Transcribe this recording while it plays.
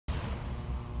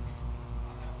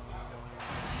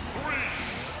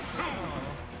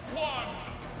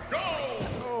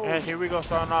And here we go,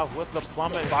 starting off with the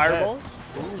plummet. Fireballs?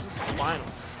 Ooh, this is finals.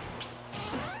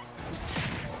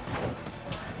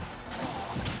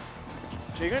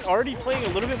 JayGrunt already playing a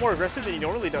little bit more aggressive than he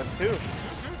normally does, too.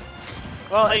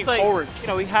 Well, playing it's like, forward. You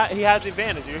know, he has the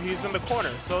advantage. He's in the corner,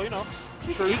 so, you know,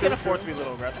 he can afford to be a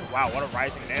little aggressive. Wow, what a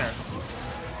rising there.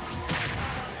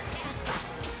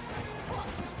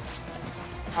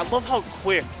 I love how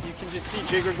quick you can just see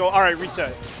JayGrunt go, all right,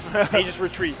 reset. And he just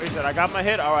retreats. Reset, I got my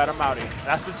hit. All right, I'm out here.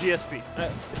 That's the GSP.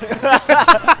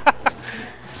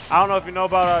 I don't know if you know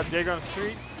about JayGrunt's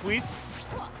tweets.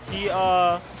 He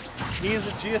is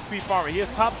a GSP farmer. He is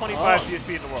top 25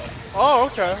 GSP in the world. Oh,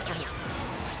 okay.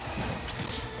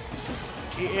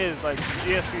 He is like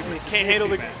GSP. Can't handle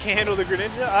the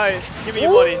Greninja? All right, give me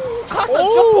your money. Cut the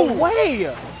jump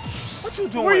away. What you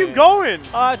doing? Where are you going?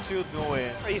 What you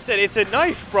doing? He said it's a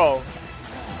knife, bro.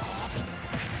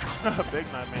 Big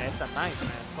knife, man. It's a knife,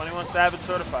 man. 21 Savage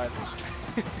certified.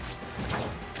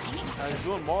 He's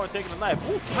doing more taking the knife.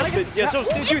 Ooh, Yeah, so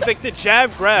see, dude, like the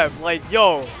jab grab, like,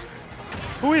 yo,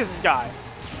 who is this guy?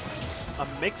 A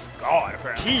mixed god. It's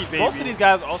key, baby. Both of these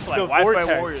guys are also like The Wi-Fi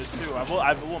Vortex. warriors too. I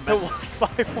will mention. The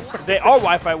Wi-Fi warriors. They are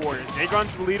Wi-Fi warriors.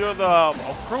 JayGrunt's the leader of the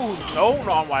crew who's known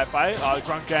on Wi-Fi,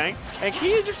 Grunt Gang, and he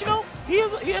is just, you know, he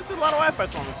enters a lot of Wi-Fi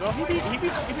tournaments, so he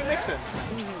be mixing.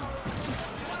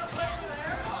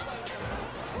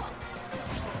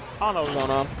 I don't know what's going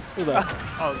on. Who's that?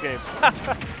 Oh, Gabe.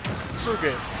 Screw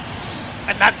Gabe.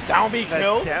 And that down B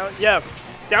kill? Yeah,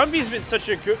 down B's been such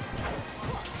a good.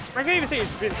 I can't even say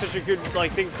it's been such a good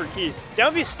like thing for Key.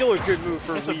 Down B's still a good move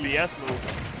for It's a Luigi. BS move.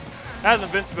 It has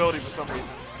invincibility for some reason.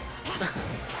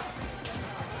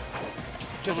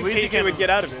 Just in case they would get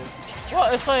out of it.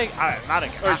 Well, it's like, not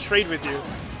again. Or trade with you.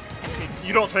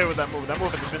 You don't trade with that move. That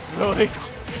move has invincibility.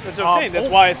 That's what I'm saying. That's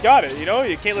why it's got it. You know,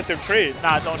 you can't let them trade.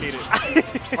 Nah, don't need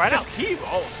it. Right now, Key.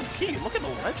 Key. Look at the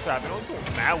ledge trap. You don't do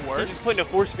bad work. He's just putting a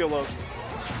force field up.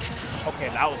 Okay,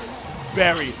 that was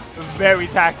very, very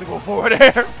tactical forward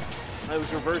air. That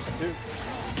was reversed too.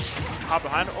 Hop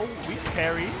behind. Oh, we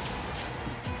parry.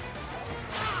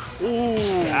 Ooh,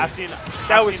 Yeah, I've seen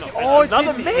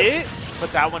another miss. hit.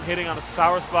 But that one hitting on a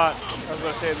sour spot. I was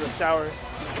gonna say the sour.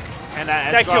 And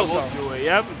that kills will him. do it.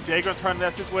 Yep, JayGrunt turned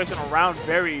that situation around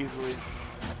very easily.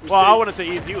 We Well, say- I wouldn't say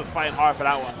easy. He was fighting hard for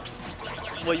that one.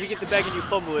 Well, you get the bag and you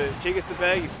fumble it. Jay gets the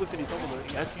bag, you flip it, you fumble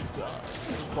it. Yes, he does.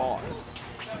 Bars.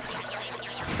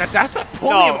 That's a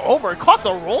pulling him over. Caught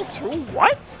the roll too.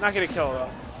 What? Not gonna kill though.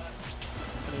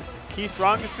 Key's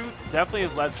strongest suit definitely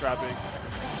is ledge trapping.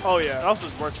 Oh It yeah. also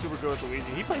works super good with Luigi.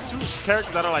 He plays two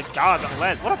characters that are like gods on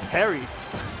ledge. What a parry.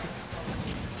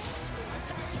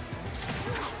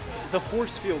 The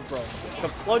force field, bro. The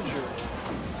plunger.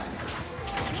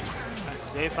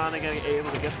 Jay finally getting able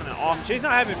to get something off. Jay's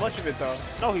not having much of it though.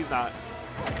 No, he's not.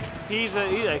 He's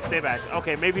like stay back.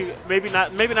 Okay, maybe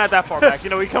not that far back. You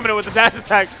know, he coming in with the dash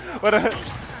attack, but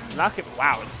not him.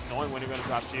 Wow, it's knowing when you're gonna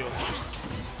drop shield.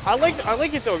 I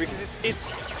like it though because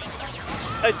it's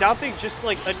adopting just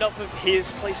like enough of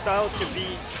his playstyle to be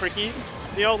tricky.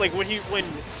 You know, like when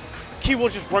Key will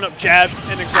just run up jab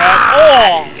and then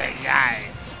grab.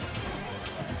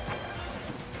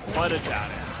 What a down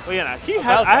air. Well, yeah, Key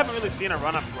I haven't really seen a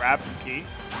run up grab from Key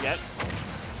yet.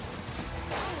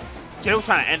 Jay was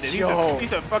trying to end it. He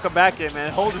said, fuck a back in,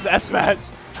 man. Hold his F smash.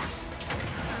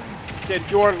 He said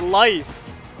your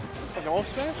life. An up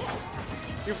smash?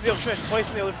 You have the up smash twice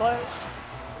in the other player?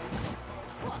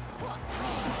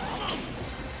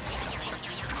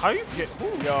 How you get?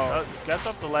 Ooh, yo, gets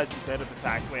up the ledge instead of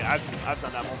attack. Wait, I've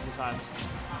done that multiple times.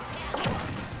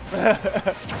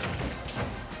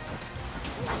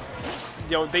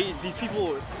 Yo, these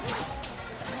people.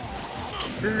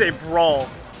 This is a brawl.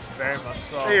 Very much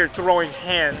so. They are throwing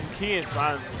hands. He is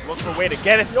trying to look for a way to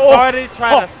get it started,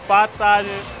 trying to spot dodge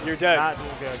it. You're dead. Not doing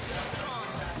good.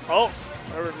 Oh,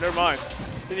 never mind.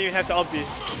 Didn't even have to up B.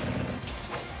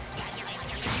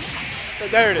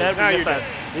 There it is. Now you're dead.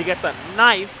 You get the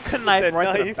knife, knife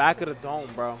right to the knife. back of the dome,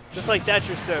 bro. Just like that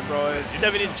you said, bro. A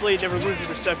 7-inch blade never loses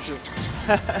reception.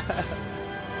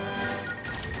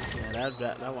 Yeah,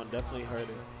 that one definitely hurt it.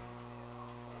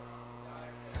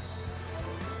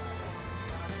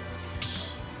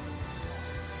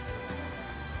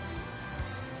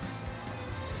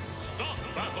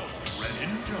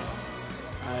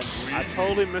 I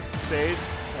totally missed the stage.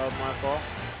 That was my fault.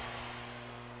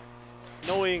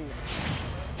 Knowing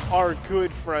our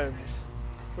good friends.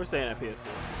 We're staying at PS2.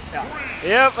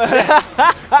 Yeah. Yep.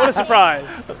 What a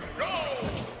surprise.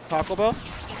 Taco Bell?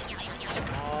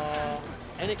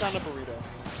 Any kind of burrito.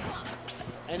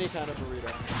 Any kind of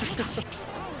burrito.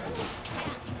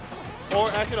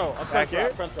 Or actually no, a Back French here?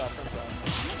 fry. French fry.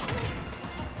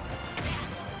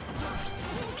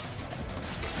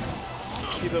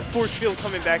 see the force field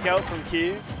coming back out from Key.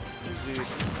 Indeed.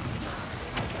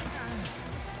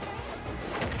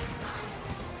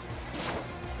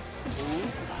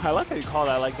 I like how you call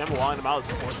that, like, never wanting them out as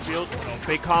a force field. You know,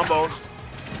 big combo.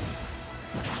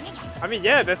 I mean,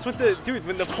 yeah, that's what the... Dude,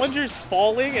 when the plunger's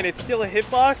falling and it's still a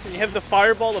hitbox and you have the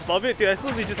fireball above it, dude, that's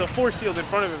literally just a force field in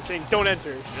front of him saying, don't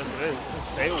enter. Yes, it is.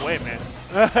 Stay away, man.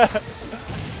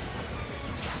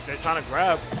 They're trying to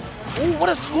grab. Ooh, what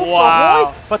a scoop!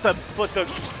 Wow. But the 1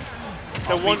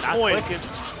 point.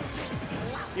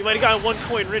 You might have gotten 1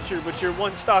 point richer, but you're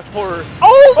 1 stock poorer.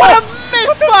 Oh, what a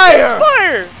misfire!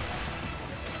 Misfire!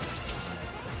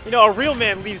 You know, a real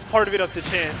man leaves part of it up to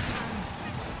chance.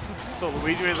 So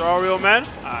Luigi is all real men?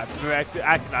 Actually,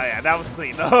 no, yeah, that was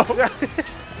clean though.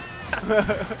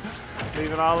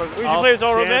 Leaving all of Luigi players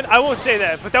all real men? I won't say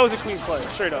that, but that was a clean play,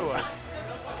 straight up.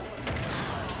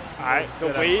 Alright, the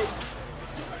weight.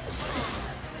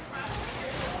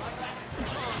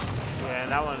 Yeah,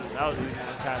 that was easy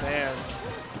to catch. Man.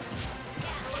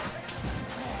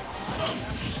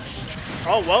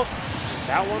 Oh well.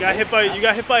 That one You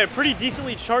got hit by a pretty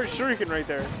decently charged shuriken right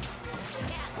there.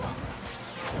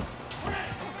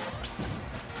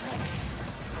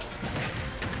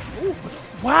 Ooh,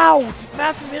 wow, just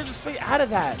massive hit just straight out of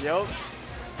that. Yep.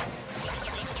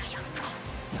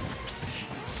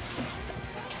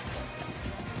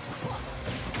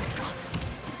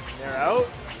 They're out.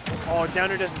 Oh,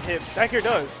 downer doesn't hit. Back here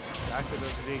does. Back here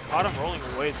does. He caught him rolling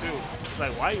away too. It's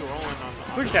like, why are you rolling on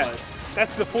the Look at that.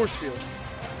 That's the force field.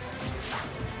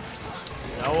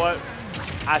 You know what?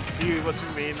 I see what you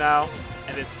mean now,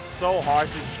 and it's so hard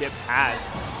to just get past.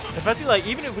 Especially like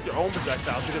even if with your own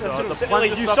projectiles, because that's what I'm the saying. plunger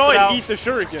Like you stuffs saw it out, eat the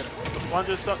shuriken. the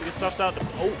plunger stuff, it stuffed out.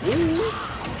 Ooh.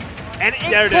 And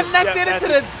There it it is. connected Yeah, it to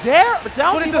the dare, but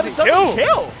down But it B, doesn't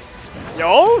kill.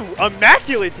 Yo,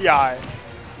 immaculate DI.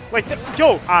 Like,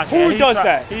 who He's does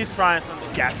that? He's trying something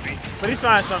Gatsby, but he's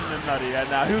trying something nutty right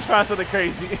now. He was trying something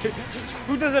crazy.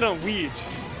 Who does it on Luigi?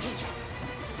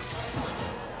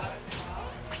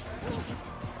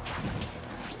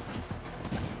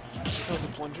 That was a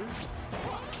plunger.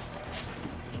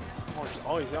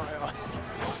 Oh, he's out.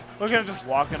 Look at him just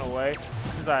walking away.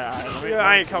 He's like, all right, let me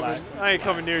I ain't coming. I ain't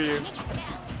coming near you.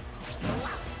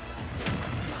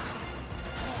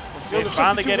 Yo, the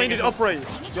finally substitute getting landed upright.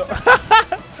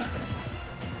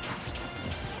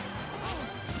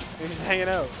 He's just hanging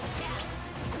out.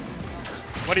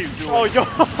 What are you doing? Oh, yo.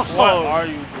 What are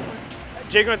you doing?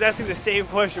 JayGrunt's asking the same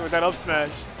question with that up smash.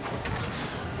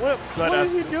 What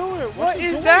is he doing? What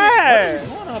is What that? are you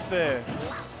doing up there?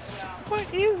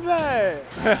 What is that?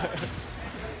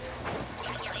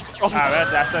 Oh,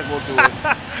 that's like we'll do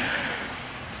it.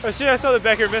 As soon as I saw the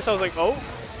back air miss, I was like, oh.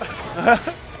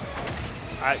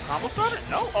 Alright, combo starter?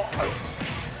 No.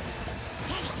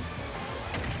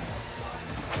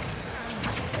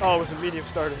 Oh, it was a medium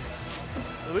starter.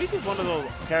 Luigi's one of those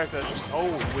characters that's so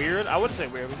weird. I wouldn't say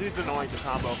weird, but he's annoying to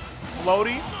combo.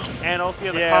 Floaty, and also he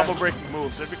has a combo breaking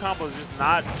move. So if your combo is just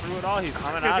not true at all, he's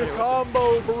coming out here.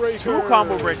 Combo breaker. 2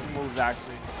 combo breaking moves,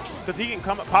 actually. Because he can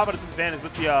pop at disadvantage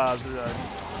with the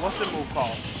what's the move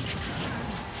called?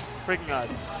 Freaking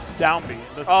down B.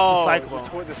 The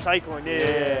cyclone. The cyclone,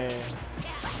 yeah.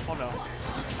 Oh no.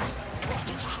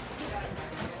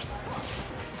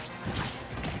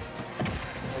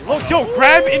 Look, yo,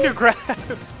 grab into grab.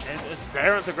 And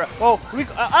Zera's a grab. Well,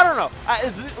 I don't know.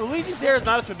 Luigi's Zera is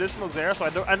not a traditional Zera,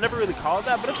 so I never really call it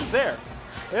that, but it's a Zera.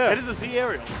 Yeah. It is a Z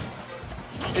aerial.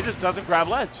 It just doesn't grab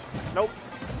ledge. Nope.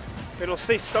 It'll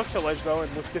stay stuck to ledge, though,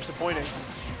 and look disappointing.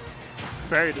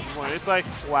 Very disappointing. It's like,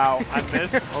 wow, I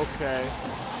missed. Okay.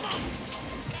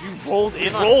 You rolled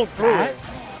in. Rolled through it.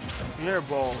 You're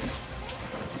bold.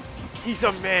 He's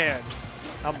a man.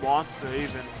 A monster,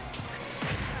 even.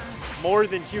 More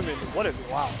than human. What a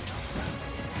wow.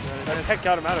 That tech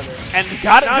got him out of there. And he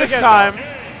got it this time.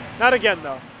 Not again,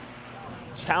 though.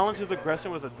 Challenges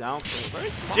aggression with a down throw.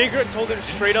 JayGrunt told him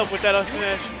straight up with that up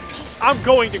smash, I'm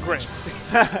going to Grant.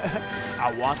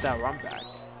 I want that run back.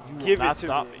 You will Give not it to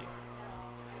stop me.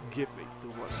 Give me the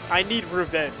run. I need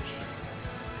revenge.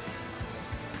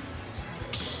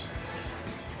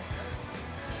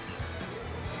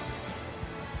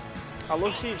 I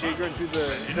love seeing JayGrunt do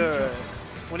the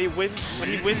when he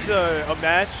wins a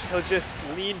match, he'll just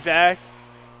lean back,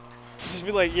 just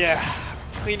be like, yeah,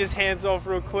 clean his hands off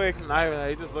real quick. Not even that.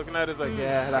 He's just looking at it, like,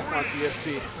 yeah, that's my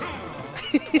GSP.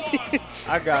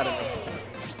 I got it.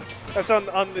 That's on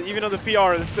the, even on the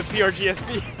PR. This is the PR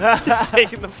GSP. He's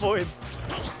taking the points.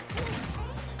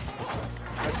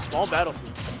 A small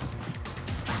battlefield.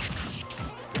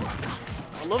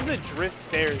 I love the drift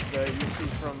fairs that you see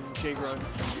from JayGrunt.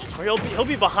 Where he'll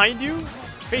be behind you,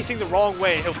 facing the wrong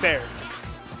way, he'll fair.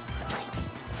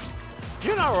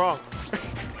 You're not wrong.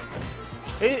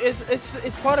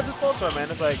 It's part of the culture, man.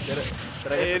 It's like, did I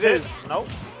get it is. Nope.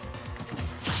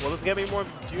 Will this get me more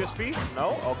GSP?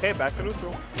 No? Okay, back to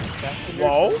neutral. That's a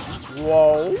Whoa.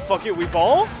 Whoa. Fuck it, we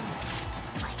ball?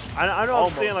 I know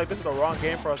Almost. I'm saying like this is the wrong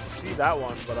game for us to see that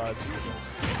one, but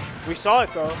Jesus. We saw it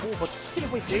though. Ooh, but you see the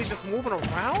way Jay's just moving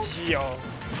around? Yo.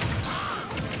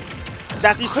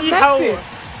 That You see how... connected.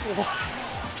 What?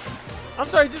 I'm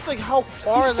sorry, just like how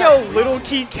far You see that... how little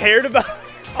Key cared about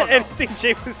anything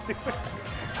Jay was doing?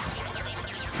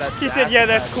 He said, yeah,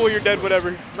 that's cool, you're dead,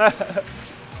 whatever.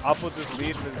 I'll put this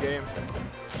lead in this game.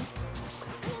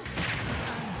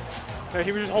 No,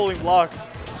 he was just holding block.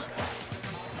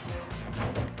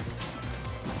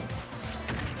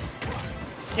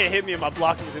 Can't hit me and my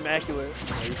blocking is immaculate.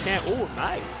 No, you can't. Ooh,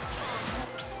 nice.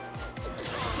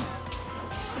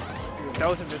 Dude, that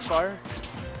was a misfire.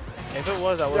 If it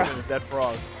was, that would have been a dead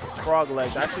frog. Frog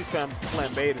legs. Actually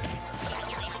flambéed.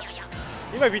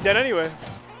 He might be dead anyway.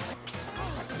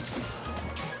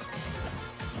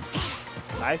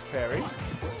 Nice parry.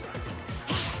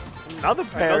 Another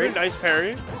parry. Another nice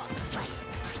parry.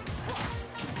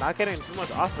 Not getting too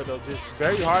much off it though. Just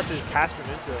very hard to just catch him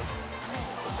into it.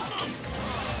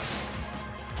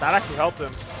 That actually helped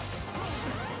him.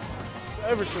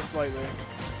 Ever so slightly.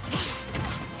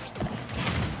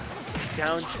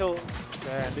 Down tilt.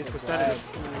 Man, these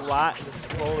percentages just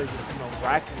slowly just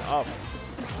racking up.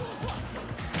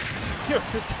 You're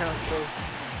down tilt.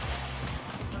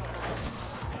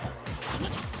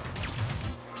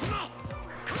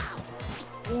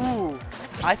 Ooh,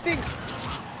 I think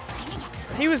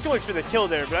he was going for the kill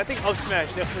there, but I think up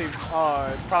smash definitely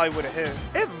probably would have hit.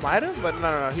 It might have, but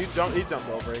no. He jumped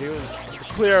over. He was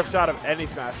clear of shot of any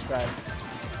smash attack.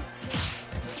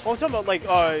 Well, I'm talking about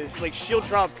like shield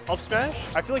drop up smash.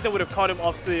 I feel like that would have caught him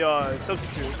off the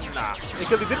substitute. Nah,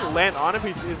 because he didn't land on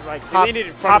him. He's like He landed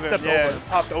in front of him. Yeah, over.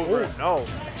 popped over. Oh no! All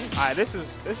right, this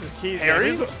is Key's.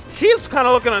 Harry? He's kind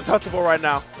of looking untouchable right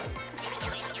now.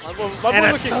 My boy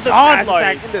And looking another dash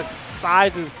godlike. attack in the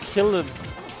sides is killing.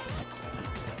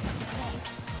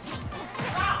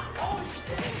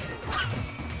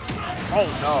 Oh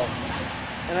no!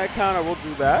 And that counter will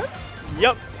do that.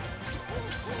 Yep.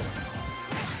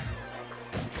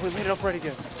 We made it up right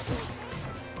again.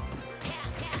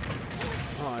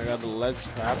 Oh my god, the ledge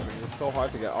trapping is so hard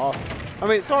to get off. I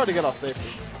mean, it's hard to get off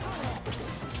safely.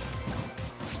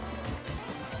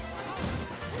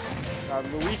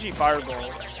 Luigi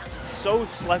fireball. So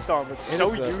slept on, but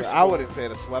so useful. I wouldn't say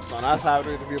it's slept on. That's how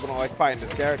people don't like fighting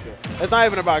this character. It's not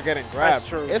even about getting grabbed. That's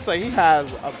true. It's like he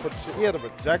has a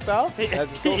projectile. That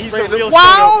just goes He's straight the real in.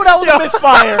 Wow, that was Yo. a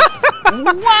misfire.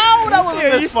 Wow, that was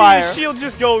a misfire. You see his shield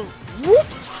just go. Whoop.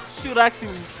 Shield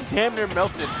actually damn near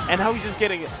melted, and how he's just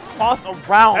getting tossed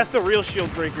around. That's the real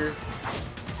shield breaker.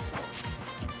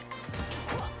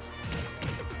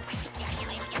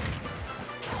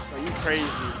 Are you crazy?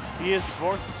 He is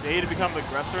forced Jay to become the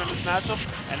aggressor in this matchup,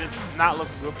 and it's not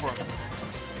looking good for him.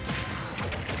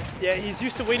 Yeah, he's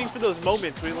used to waiting for those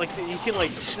moments where like he can like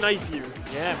snipe you.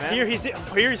 Yeah, man. Here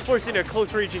he's forced into a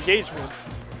close range engagement.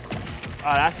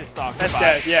 Oh, that's his stock. That's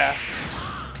dead. Yeah.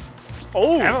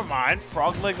 Oh. Never mind.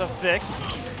 Frog legs are thick.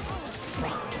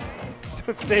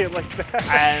 Don't say it like that.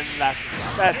 And that's the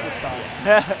stock. That's the style.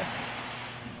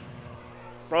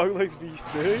 Frog legs be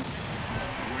thick.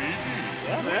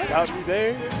 Yeah, man. Got me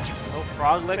there. No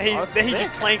frog legs. Then he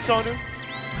just planks on him.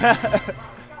 What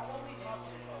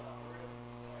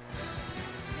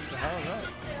the hell is that?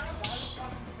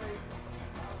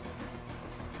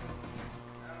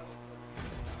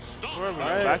 Where are we?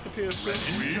 Right. Back to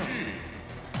PS3.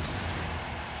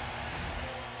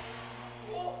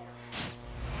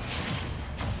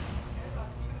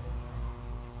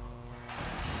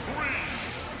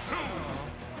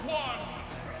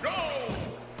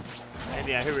 And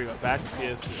yeah, here we go. Back to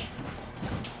PS3.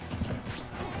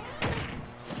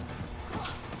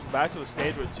 Back to a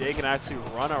stage where Jay can actually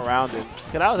run around it.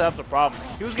 Because that was half the problem.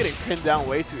 He was getting pinned down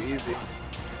way too easy.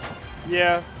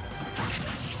 Yeah.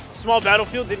 Small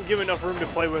battlefield didn't give enough room to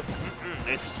play with.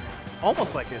 It's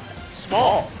almost like it's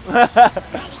Small.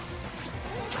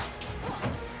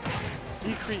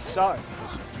 Decreased size.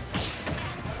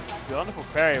 wonderful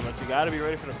parry, but you got to be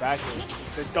ready for the back air.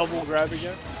 The double grab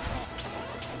again.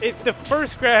 If the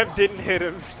first grab didn't hit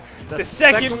him, the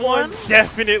second one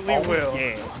definitely will.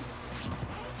 Yeah.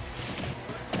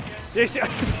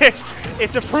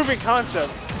 It's a proven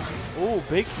concept. Ooh,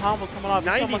 big combo coming off.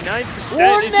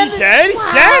 99%. Is he dead? He's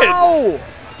dead.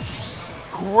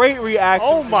 Great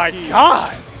reaction. Oh my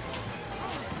god.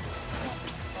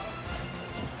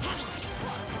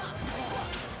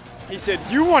 He said,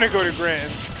 you want to go to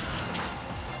Grand.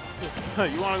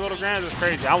 You want to go to Grand? It's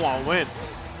crazy. I want to win.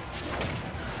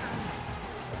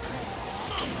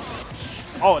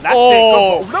 Oh, that's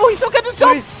it. No, he still got the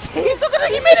jump. He still got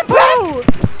it. He made it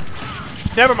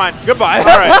back. Never mind. Goodbye. All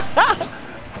right.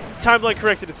 Timeline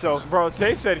corrected itself. Bro,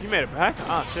 Jay said he made it back.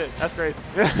 Oh, shit. That's crazy.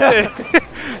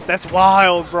 That's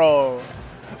wild, bro.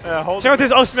 Check out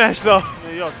this up smash, though.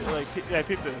 Yeah, yo, like, yeah,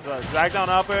 peep this. Drag down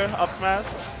up air, up smash.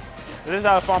 This is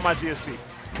how I found my GSP.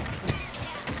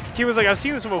 He was like, I've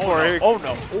seen this one before. Oh,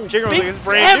 no. JayGrunt was like, it's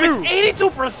brand new. It's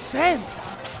 82%.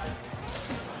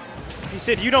 He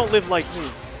said, you don't live like me.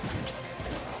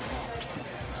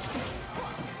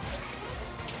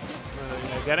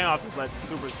 Getting off this ledge is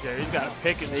super scary. You gotta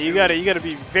pick and you gotta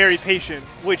be very patient,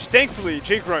 which thankfully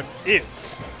JayGrunt is.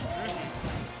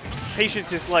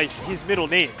 Patience is like his middle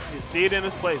name. You see it in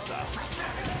his playstyle.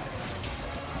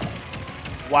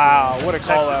 Wow, what a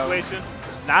call out. Situation.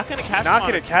 Not gonna catch him. Not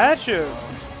gonna catch him.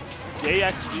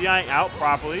 JXGIing out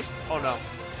properly. Oh no.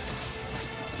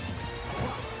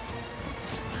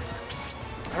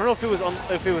 I don't know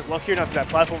if it was lucky or not that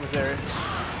platform was there.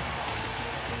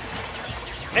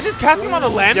 And just catching him on the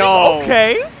landing? Yo.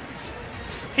 Okay.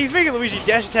 He's making Luigi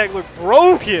dash attack look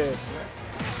broken.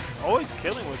 Always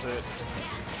killing with it.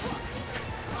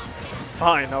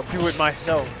 Fine, I'll do it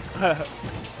myself.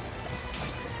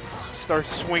 Start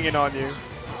swinging on you.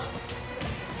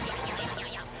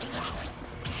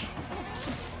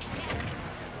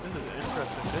 This is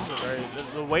interesting. This is very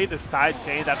the way this tide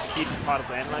changed after Keith caught his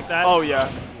landing like that. Oh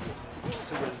yeah.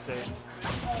 Super insane.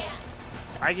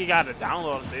 Mikey got to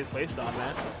download his playstyle,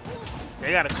 man.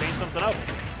 They got to change something up.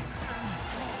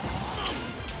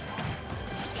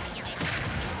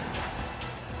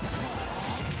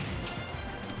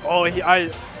 Oh,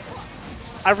 I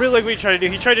really like what he tried to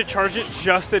do. He tried to charge it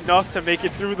just enough to make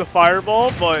it through the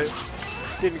fireball, but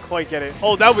didn't quite get it.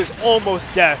 Oh, that was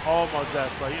almost death. Almost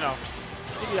death, but you know,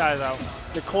 keep your eyes out.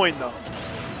 The coin, though.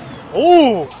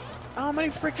 Oh! How many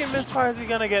freaking misfires is he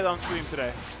going to get on stream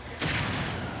today?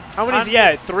 How many is he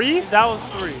at? 3? That was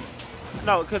 3.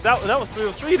 No, because that was 3. It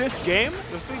was 3 this game.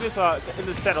 It was 3 this in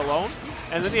this set alone.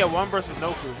 And then he had 1 versus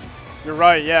Noku. You're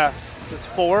right, yeah. So it's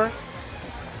 4.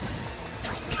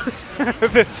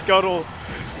 The scuttle.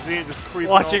 Just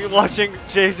watching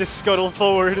Jay just scuttle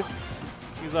forward.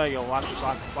 He's like, yo, watch this.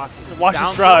 Watch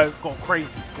this drive. Going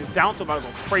crazy. His down to going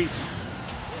crazy.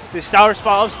 This sour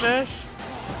spot up smash,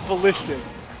 ballistic.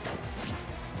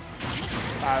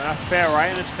 That's fair,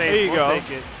 right in his face. There you go. Take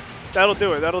it. That'll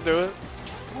do it. That'll do it.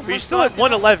 But you're still at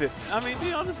 111. I mean,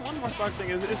 you know, this one more start thing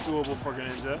is doable for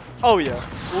Greninja. Oh yeah.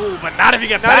 Ooh, but not if you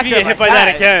get hit by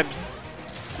that again.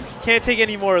 Can't take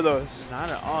any more of those. Not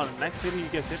at all. The next hit he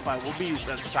gets hit by will be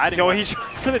the deciding. Yo, he's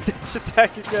trying for the dash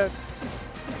attack again.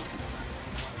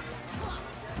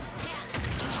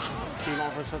 Keep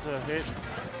going for such a hit.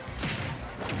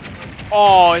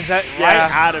 Oh, is that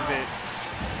right out of it?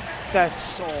 That's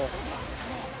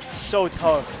so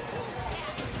tough.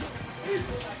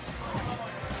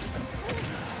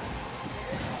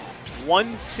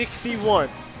 $161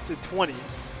 to 20.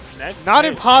 Not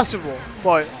impossible,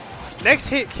 but next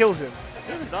hit kills him.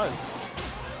 It does.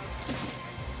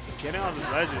 Getting on the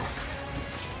ledges.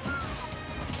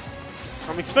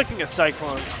 I'm expecting a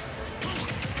Cyclone.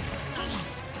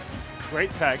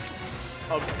 Great tech.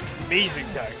 Amazing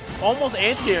tech. Almost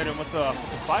anti-aired him with the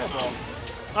fireball.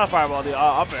 Not fireball, the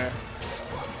up air.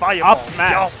 Fireball. Up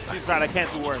smash. She's right, I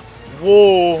can't do words.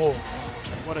 Whoa.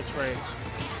 What a trade.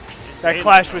 That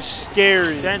clash was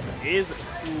scary. Dent is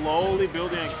slowly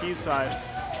building on Key's side.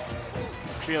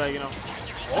 I feel like, you know.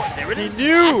 Oh, there it is. He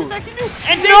knew.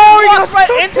 And no, he walks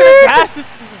right into the pass. He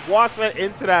just walks right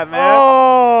into that, man.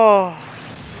 Oh.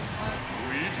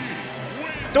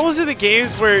 Those are the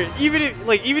games where even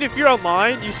if you're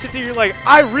online, you sit there, you're like,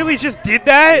 I really just did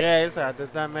that. Yeah, it's I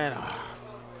did that, man.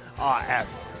 Oh, F.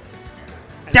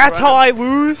 That's how I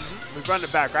lose. We run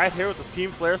it back right here with the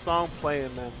Team Flare song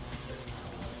playing, man.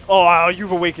 Oh, wow,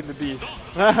 you've awakened the beast.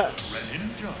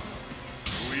 Greninja.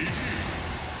 Luigi.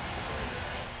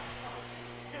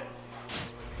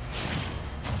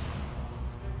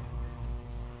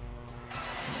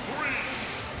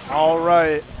 All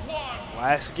right,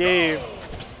 last game.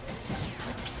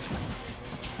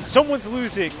 Someone's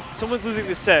losing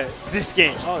this set, this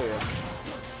game. Oh, yeah.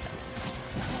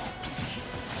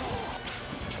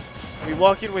 We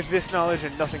walk in with this knowledge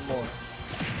and nothing more.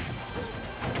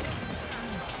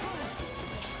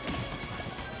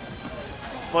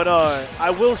 But I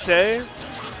will say,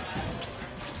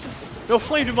 no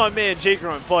flame to my man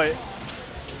JayGrunt, but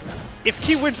if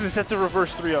Key wins this, that's a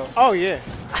reverse 3-0. Oh, yeah.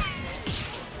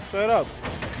 Straight up.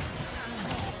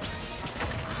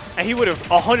 And he would have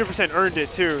 100% earned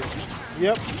it too.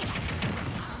 Yep.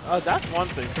 That's one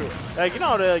thing too. Like, you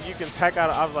know, you can tech out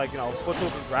of like, you know, foot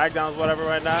tools and drag downs, whatever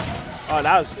right now. Oh,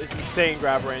 that was insane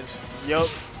grab range. Yup.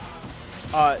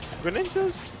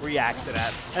 Greninjas react to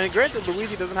that. And granted,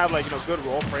 Luigi doesn't have like, you know, good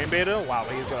roll frame beta. Wow,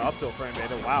 he's got up tilt frame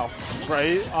beta. Wow.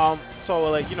 Right? So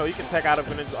like, you know, you can tech out of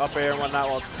Greninja's up air and whatnot,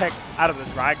 while tech out of the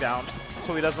drag down,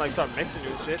 so he doesn't like start mixing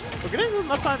new shit. But Greninja has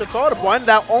enough time to throw the one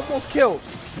that almost killed.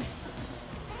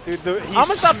 Dude, he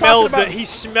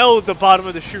smelled the bottom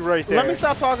of the shoe right there. Let me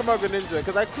stop talking about Greninja,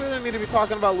 because I clearly need to be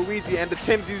talking about Luigi and the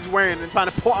Tims he's wearing and trying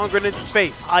to put on Greninja's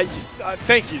face.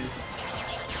 Thank you.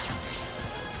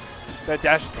 That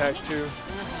dash attack too.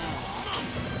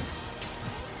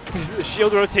 The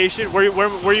shield rotation. Where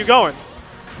are you going?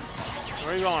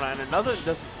 Where are you going? And another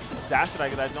dash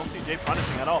attack that I don't see Jay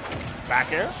punishing at all.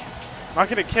 Back air. Not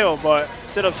gonna kill, but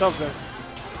set up something.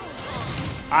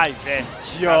 I bet.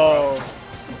 Yo.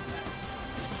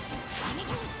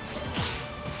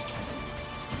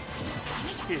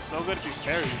 He's so good if he's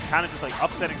parry. He's kind of just like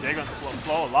upsetting JayGrunt's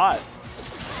flow a lot.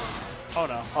 Oh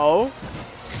no. Oh?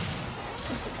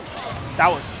 That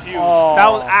was huge. Oh. That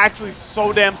was actually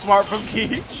so damn smart from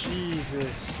Key.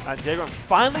 Jesus. And JayGrunt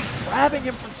finally grabbing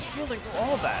him from shielding through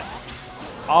all that.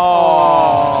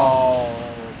 Oh.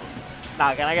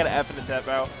 Nah, can I get an F in the chat,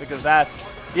 bro? Because that's,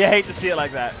 you hate to see it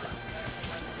like that.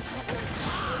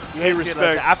 You hate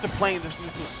respect. Like after playing this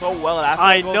so well, and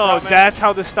I know, that's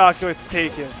how the stock gets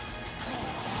taken.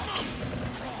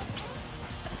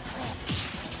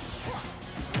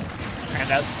 And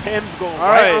that's Tim's going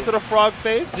right onto the frog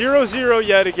face. 0-0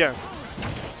 yet again.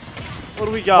 What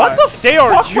do we got? What the They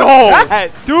are, fuck was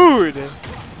that? Dude.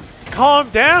 Calm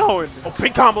down. Oh,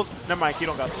 big combos. Never mind, he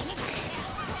don't got those.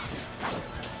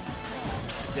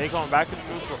 Jay going back to the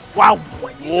neutral. Wow.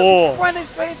 What? He just ran his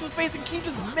straight into his face and Key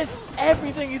just missed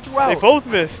everything he threw out. They both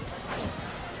missed.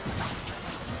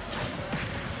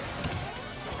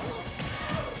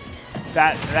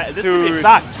 This is a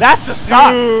stock. That's a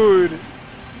stock. Dude.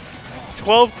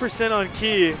 12% on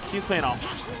Key. He's playing on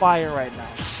fire right now.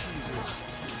 Jesus.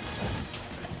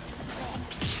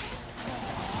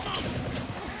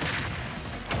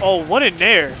 Oh, what in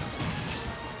there?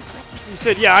 He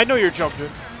said, yeah, I know you're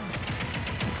jumping.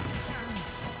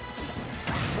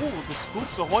 Ooh, the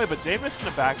scoops ahoy, but Jay missing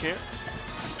the back here.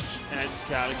 And I just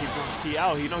gotta keep pushing Key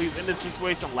out. You know, he's in this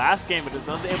situation last game, but he's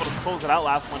not able to close it out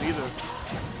last one either.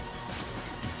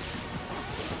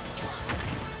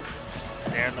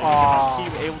 There, no,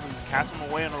 Key able to just catch him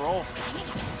away in a roll.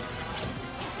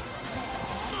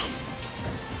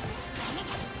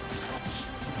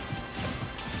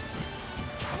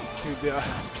 Dude,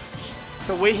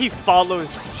 the way he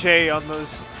follows Jay on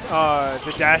those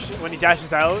the dash when he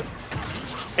dashes out,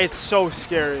 it's so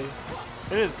scary.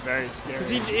 It is very scary.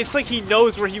 Because it's like he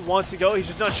knows where he wants to go. He's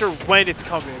just not sure when it's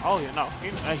coming. Oh yeah, no,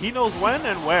 he knows when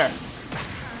and where.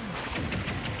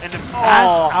 And the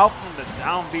pass out from the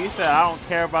down B said, I don't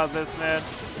care about this, man.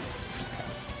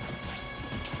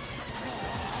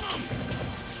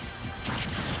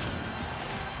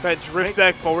 That drift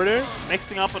back forward air.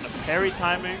 Mixing up on the parry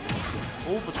timing.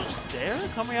 Oh, but there's Dare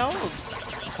coming out,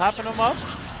 clapping him up.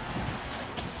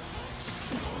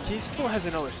 He still has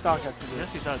another stock after this.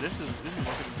 Yes, he does. This is looking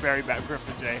very bad grip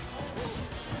for Jay.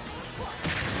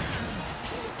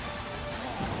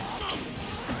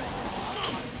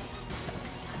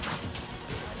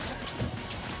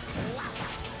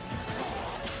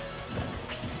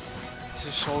 This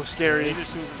is so scary. He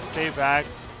just choosing to stay back.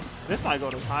 This might go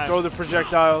to time. Throw the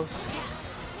projectiles.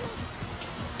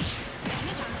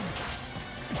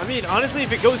 I mean, honestly,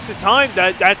 if it goes to time,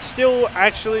 that's still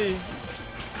actually.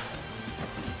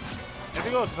 If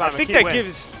it goes to time, I think Key that wins.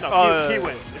 gives. No, Key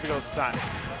wins if it goes to time.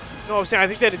 No, I'm saying I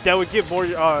think that would give more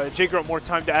JayGrunt more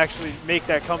time to actually make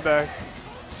that comeback.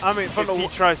 I mean, from if he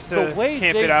tries to the way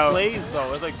camp Jay it out. plays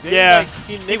though, it's like Jay, like,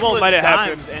 he won't let it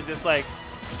happen and just like.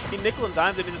 He nickel and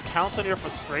dimes and he just counts on your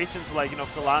frustration to, like, you know,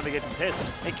 to allow him to get his hits.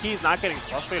 And Key's not getting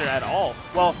frustrated at all.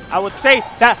 Well, I would say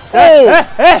that.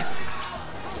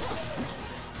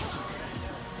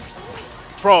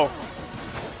 Bro.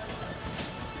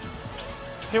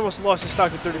 He almost lost his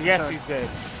stock at 30%. Yes, he did.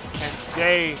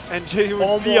 And Jay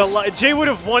would be alive. Jay would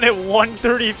have won at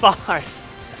 135.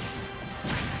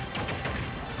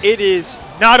 It is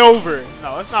not over.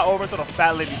 No, it's not over until the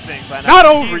fat lady sings. Right now. Not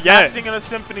over He's yet. Not singing a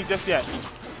symphony just yet.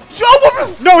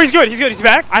 No, he's good. He's good. He's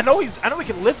back. I know we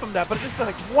can live from that, but it's just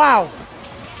like, wow.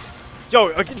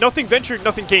 Yo, nothing ventured,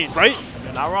 nothing gained, right?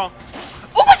 You're not wrong.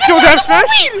 Oh my God! Yo, damn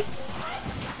smash!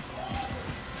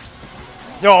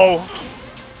 Yo.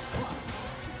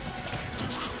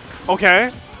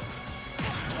 Okay.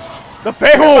 The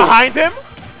fair behind him.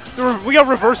 We got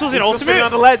reversals in He's still sitting ultimate?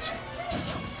 on the ledge.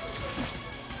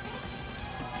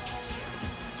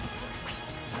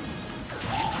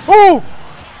 Ooh!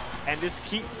 And this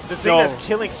key, the thing Yo. that's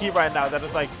killing Key right now, that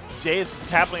is like Jay is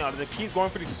tapping on, is that Key's going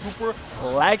for these super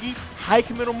laggy, high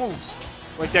committal moves.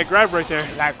 Like that grab right there.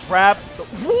 That grab.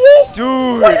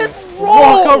 Dude! What a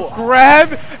roll! Walk up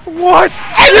grab? What?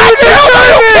 And You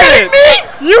kidding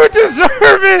me? You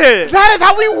deserve it! That is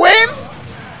how he wins?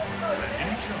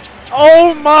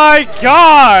 Oh my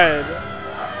god!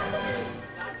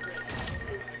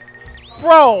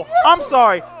 Bro, I'm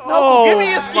sorry. No, give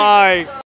me a ski. My